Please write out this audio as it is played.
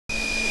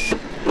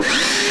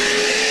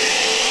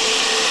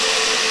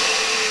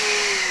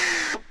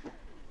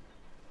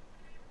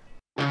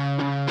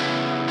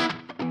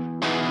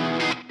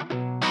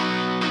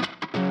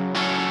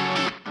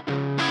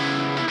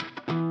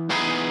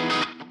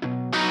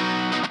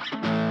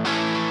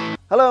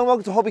Hello and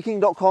welcome to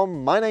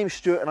HobbyKing.com. My name is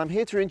Stuart and I'm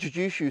here to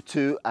introduce you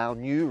to our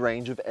new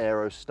range of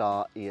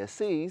Aerostar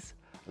ESCs.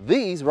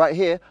 These right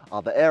here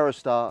are the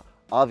Aerostar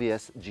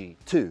RVS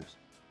G2s.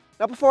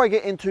 Now before I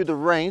get into the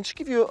range,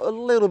 give you a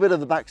little bit of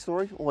the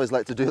backstory, always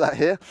like to do that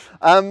here.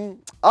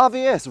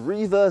 RVS,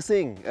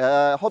 reversing.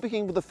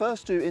 HobbyKing were the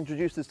first to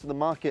introduce this to the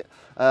market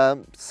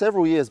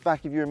several years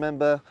back, if you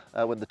remember,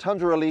 when the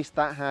Tundra released,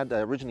 that had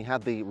originally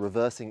had the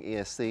reversing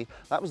ESC.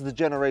 That was the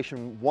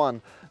generation 1.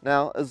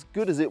 Now, as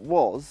good as it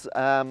was,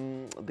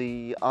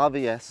 the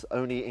RVS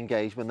only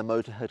engaged when the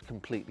motor had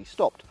completely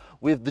stopped.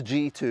 With the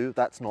G2,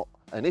 that's not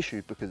an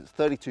issue because it's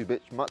 32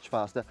 bits, much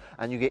faster,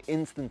 and you get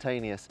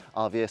instantaneous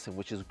RVSing,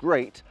 which is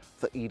great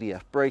for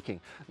EDF braking.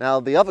 Now,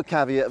 the other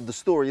caveat of the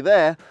story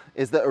there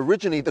is that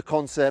originally the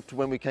concept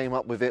when we came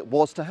up with it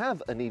was to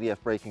have an EDF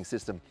braking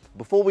system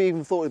before we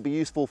even thought it'd be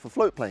useful for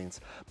float planes.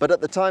 But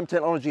at the time,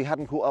 technology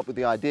hadn't caught up with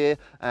the idea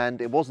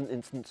and it wasn't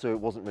instant, so it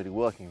wasn't really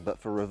working. But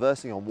for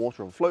reversing on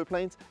water on float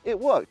planes, it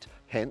worked.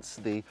 Hence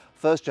the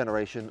first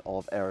generation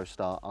of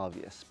Aerostar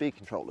RVS speed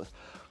controllers.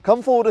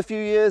 Come forward a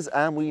few years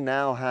and we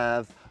now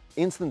have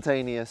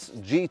instantaneous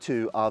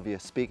G2 RVS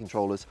speed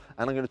controllers,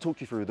 and I'm going to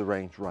talk you through the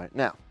range right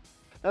now.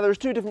 Now there's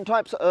two different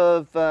types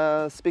of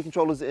speed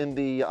controllers in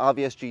the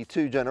RVS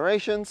G2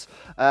 generations.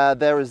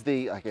 There is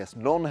the, I guess,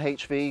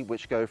 non-HV,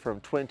 which go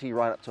from 20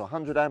 right up to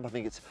 100 amp. I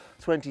think it's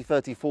 20,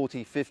 30,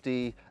 40,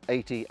 50,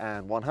 80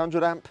 and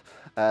 100 amp.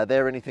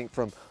 They're anything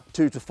from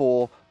 2 to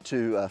 4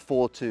 to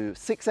 4 to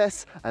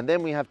 6S, and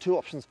then we have two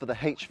options for the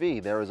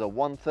HV. There is a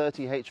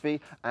 130 HV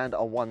and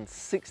a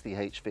 160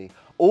 HV.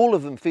 All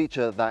of them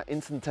feature that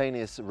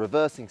instantaneous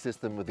reversing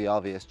system with the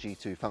RVS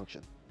G2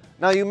 function.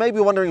 Now you may be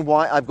wondering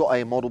why I've got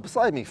a model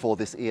beside me for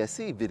this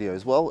ESC video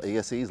as well.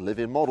 ESCs live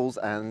in models,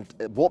 and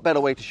what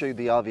better way to show you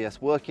the RVS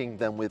working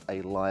than with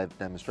a live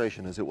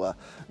demonstration, as it were.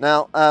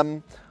 Now,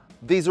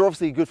 these are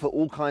obviously good for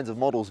all kinds of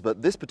models,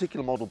 but this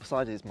particular model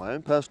beside it is my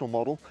own personal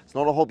model. It's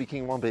not a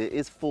HobbyKing one, but it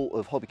is full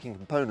of HobbyKing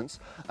components.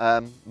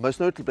 Most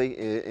notably,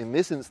 in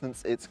this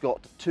instance, it's got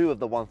two of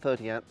the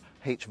 130 amp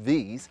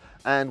HVs,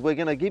 and we're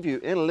going to give you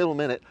in a little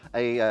minute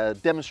a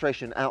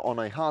demonstration out on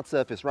a hard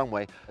surface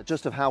runway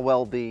just of how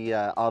well the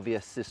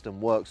RVS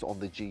system works on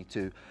the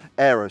G2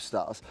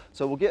 Aerostars.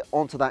 So we'll get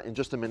onto that in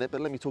just a minute,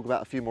 but let me talk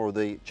about a few more of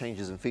the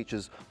changes and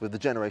features with the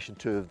generation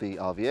 2 of the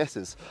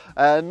RVSs.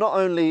 Not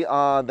only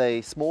are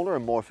they smaller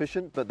and more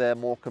efficient, but they're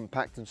more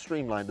compact and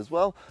streamlined as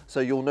well.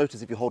 So you'll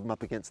notice if you hold them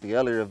up against the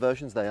earlier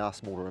versions, they are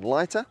smaller and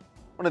lighter.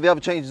 One of the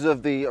other changes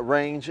of the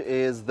range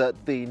is that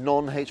the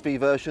non-HV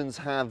versions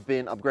have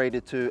been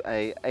upgraded to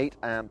a 8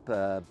 amp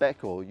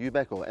BEC or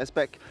UBEC or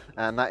SBEC,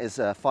 and that is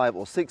 5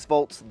 or 6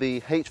 volts.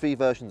 The HV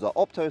versions are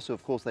opto, so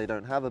of course they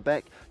don't have a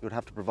BEC. You would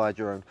have to provide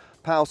your own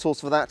power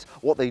source for that.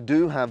 What they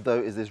do have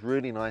though is this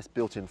really nice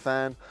built-in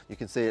fan. You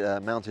can see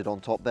it mounted on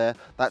top there.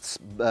 That's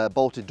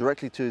bolted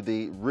directly to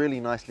the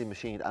really nicely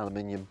machined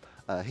aluminium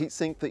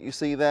heatsink that you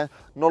see there.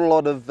 Not a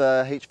lot of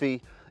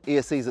HV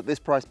ESCs at this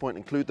price point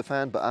include the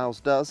fan, but ours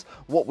does.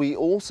 What we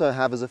also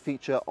have as a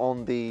feature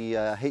on the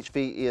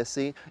HV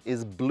ESC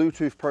is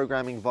Bluetooth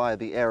programming via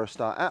the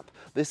Aerostar app.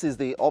 This is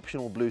the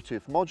optional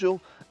Bluetooth module,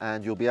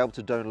 and you'll be able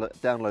to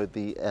download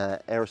the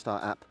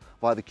Aerostar app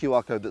via the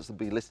QR code that's will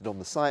be listed on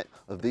the site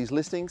of these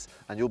listings,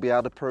 and you'll be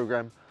able to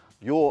program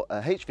your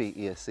HV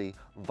ESC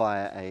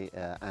via a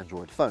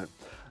Android phone.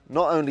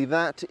 Not only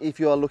that,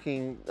 if you are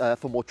looking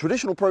for more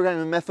traditional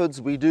programming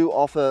methods, we do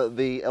offer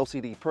the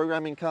LCD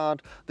programming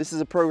card. This is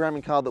a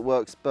programming card that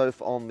works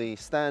both on the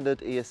standard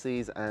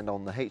ESCs and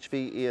on the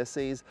HV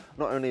ESCs.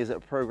 Not only is it a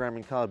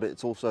programming card, but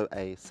it's also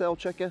a cell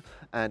checker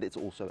and it's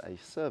also a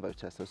servo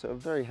tester, so a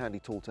very handy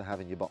tool to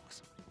have in your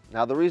box.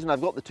 Now the reason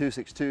I've got the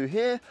 262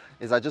 here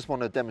is I just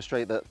want to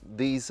demonstrate that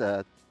these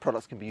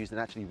products can be used in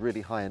actually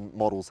really high-end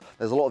models.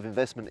 There's a lot of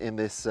investment in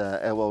this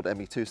Airworld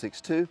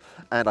ME262,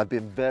 and I've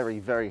been very,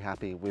 very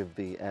happy with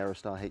the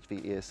Aerostar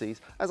HV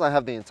ESCs, as I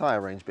have the entire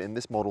range, but in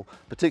this model,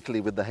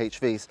 particularly with the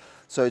HVs.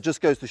 So it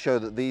just goes to show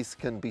that these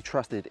can be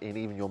trusted in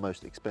even your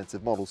most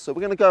expensive models. So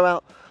we're going to go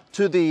out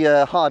to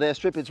the hard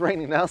airstrip. It's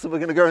raining now, so we're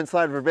going to go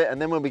inside for a bit, and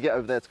then when we get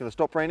over there, it's going to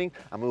stop raining,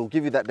 and we'll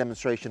give you that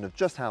demonstration of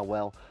just how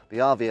well the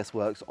RVS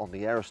works on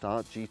the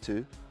Aerostar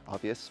G2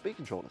 RVS speed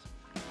controllers.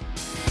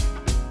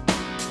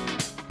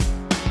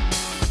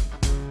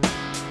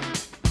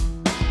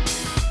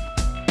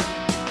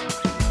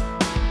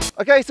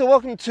 Okay, so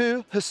welcome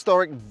to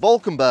historic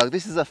Valkenburg.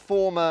 This is a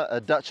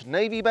former Dutch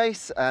Navy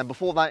base, and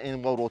before that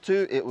in World War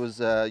II it was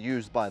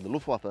used by the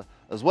Luftwaffe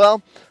as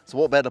well. So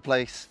what better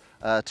place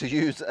to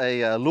use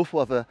a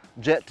Luftwaffe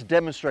jet to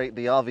demonstrate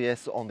the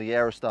RVS on the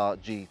Aerostar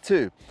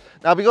G2.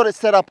 Now we got it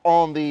set up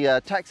on the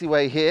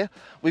taxiway here.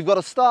 We've got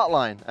a start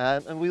line,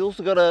 and we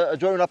also got a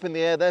drone up in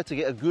the air there to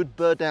get a good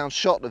bird down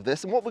shot of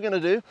this. And what we're going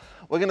to do,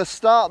 we're going to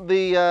start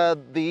the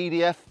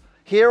EDF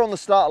here on the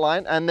start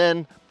line, and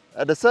then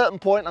at a certain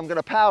point, I'm going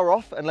to power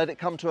off and let it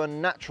come to a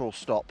natural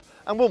stop,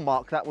 and we'll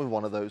mark that with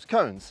one of those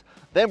cones.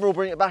 Then we'll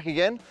bring it back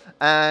again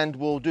and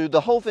we'll do the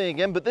whole thing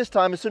again, but this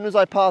time as soon as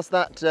I pass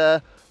that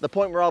the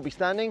point where I'll be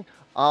standing,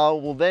 I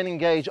will then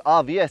engage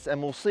RVS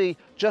and we'll see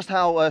just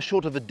how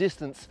short of a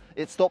distance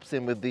it stops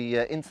in with the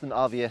instant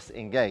RVS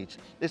engaged.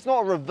 It's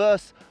not a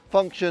reverse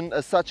function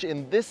as such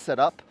in this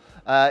setup.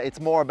 It's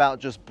more about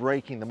just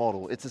braking the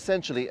model. It's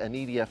essentially an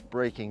EDF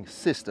braking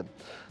system.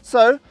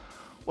 So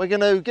we're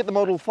going to get the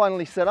model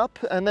finally set up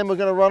and then we're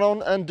going to run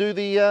on and do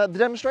the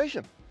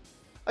demonstration.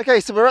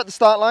 Okay, so we're at the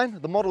start line.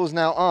 The model is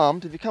now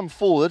armed. If you come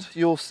forward,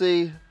 you'll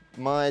see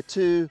my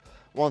two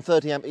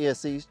 130 amp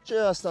ESCs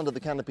just under the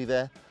canopy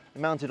there,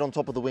 mounted on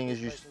top of the wing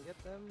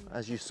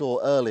as you saw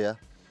earlier.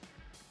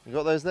 You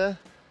got those there?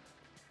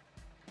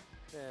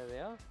 There they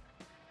are.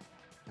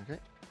 Okay.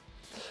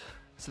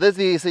 So there's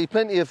the ESC,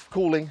 plenty of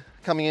cooling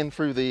coming in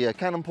through the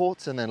cannon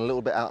ports and then a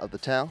little bit out of the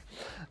tail.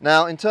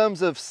 Now, in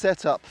terms of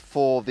setup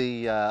for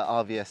the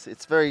RVS,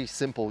 it's very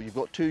simple. You've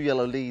got two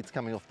yellow leads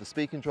coming off the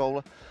speed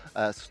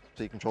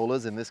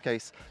controllers in this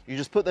case. You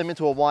just put them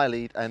into a Y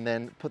lead and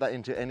then put that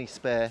into any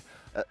spare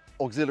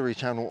auxiliary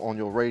channel on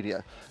your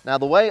radio. Now,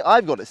 the way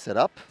I've got it set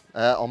up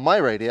on my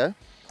radio,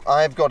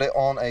 I've got it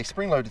on a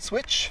spring-loaded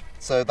switch.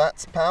 So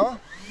that's power.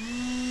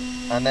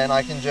 And then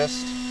I can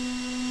just...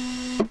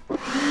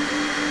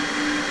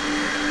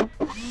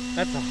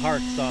 That's a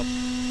hard stop.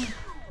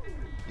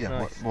 Yeah,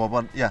 nice.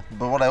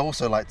 But what I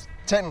also like,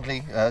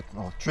 technically,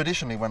 or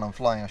traditionally when I'm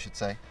flying I should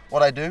say,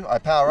 what I do, I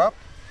power up.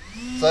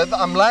 So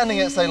I'm landing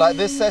at say like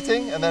this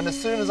setting, and then as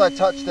soon as I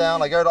touch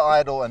down, I go to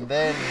idle and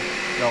then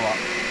go up.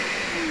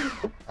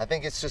 I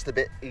think it's just a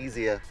bit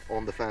easier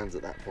on the fans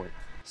at that point.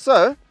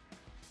 So,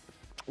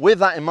 with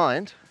that in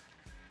mind,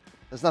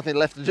 there's nothing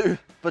left to do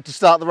but to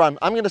start the run.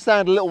 I'm going to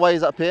stand a little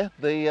ways up here,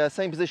 the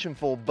same position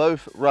for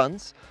both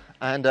runs.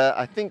 And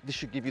I think this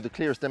should give you the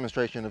clearest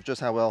demonstration of just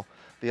how well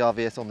the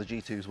RVS on the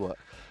G2s work.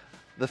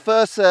 The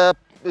first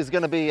is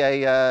going to be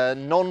a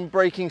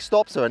non-braking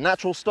stop, so a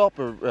natural stop,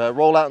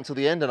 roll out until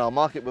the end, and I'll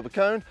mark it with a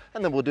cone,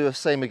 and then we'll do the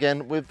same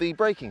again with the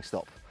braking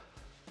stop.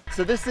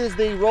 So this is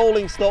the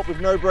rolling stop with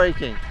no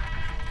braking.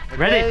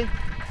 Okay? Ready?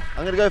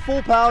 I'm going to go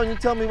full power and you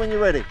tell me when you're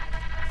ready.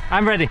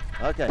 I'm ready.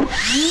 Okay.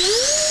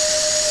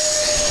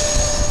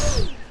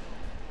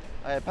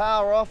 I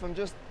power off, I'm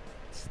just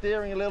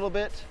steering a little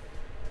bit.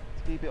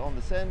 Keep it on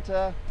the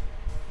center,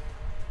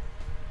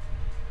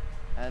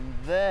 and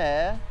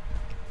there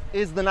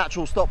is the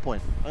natural stop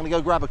point. I'm going to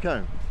go grab a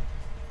cone.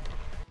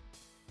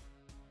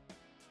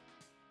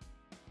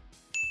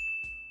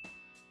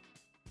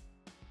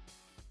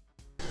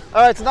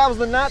 All right, so that was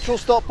the natural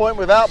stop point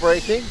without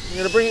braking. I'm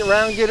going to bring it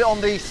around, get it on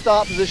the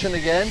start position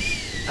again,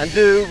 and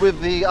do with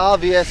the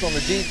RVS on the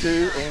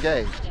G2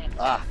 engaged.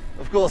 Ah,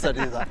 of course I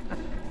do that.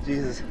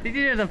 Jesus. Did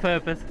you do it on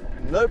purpose?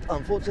 Nope,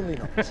 unfortunately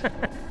not.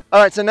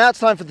 All right, so now it's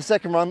time for the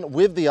second run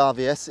with the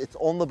RVS. It's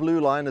on the blue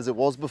line as it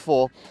was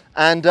before.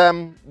 And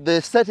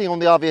the setting on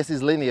the RVS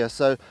is linear.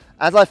 So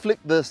as I flick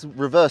this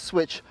reverse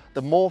switch,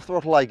 the more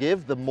throttle I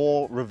give, the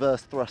more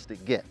reverse thrust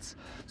it gets.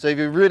 So if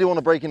you really want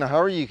to brake in a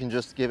hurry, you can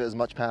just give it as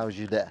much power as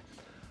you dare.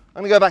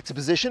 I'm going to go back to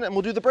position and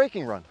we'll do the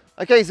braking run.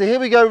 Okay, so here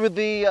we go with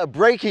the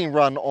braking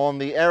run on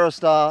the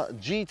Aerostar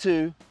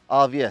G2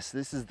 RVS.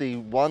 This is the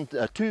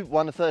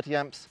 130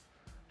 amps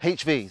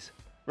HVs.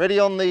 Ready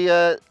on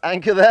the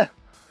anchor there?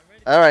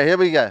 All right, here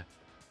we go.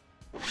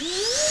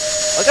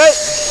 Okay.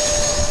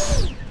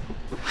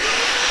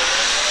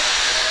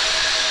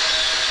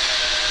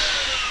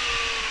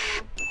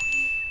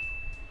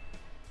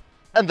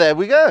 And there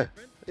we go.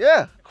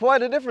 Yeah,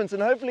 quite a difference.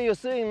 And hopefully you're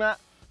seeing that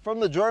from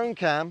the drone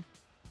cam.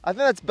 I think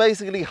that's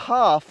basically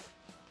half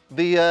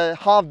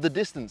the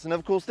distance. And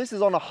of course, this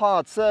is on a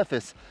hard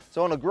surface.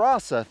 So on a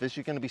grass surface,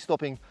 you're going to be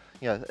stopping,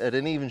 at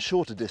an even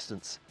shorter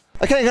distance.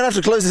 Okay, I'm going to have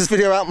to close this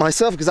video out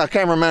myself because our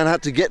cameraman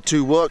had to get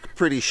to work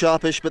pretty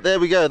sharpish, but there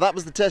we go. That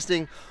was the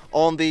testing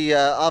on the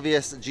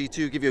RVS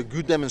G2, give you a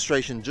good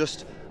demonstration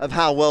just of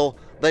how well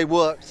they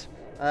worked.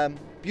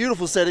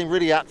 Beautiful setting,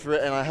 really apt for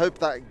it, and I hope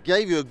that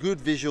gave you a good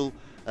visual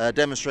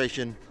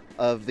demonstration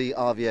of the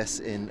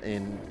RVS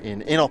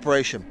in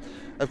operation.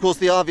 Of course,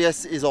 the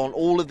RVS is on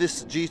all of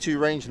this G2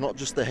 range, not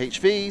just the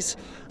HVs,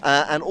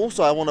 and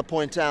also I want to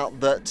point out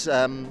that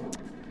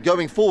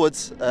going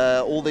forwards,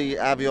 all the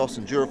Avios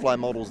and Durafly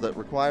models that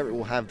require it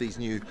will have these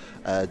new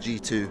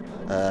G2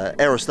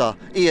 Aerostar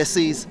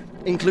ESCs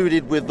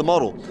included with the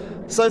model.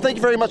 So thank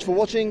you very much for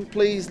watching.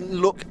 Please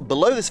look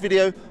below this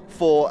video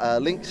for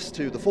links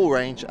to the full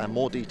range and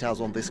more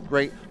details on this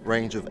great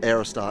range of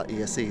Aerostar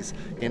ESCs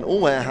in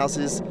all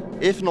warehouses,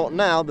 if not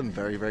now, then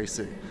very, very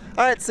soon.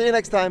 All right, see you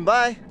next time.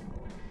 Bye.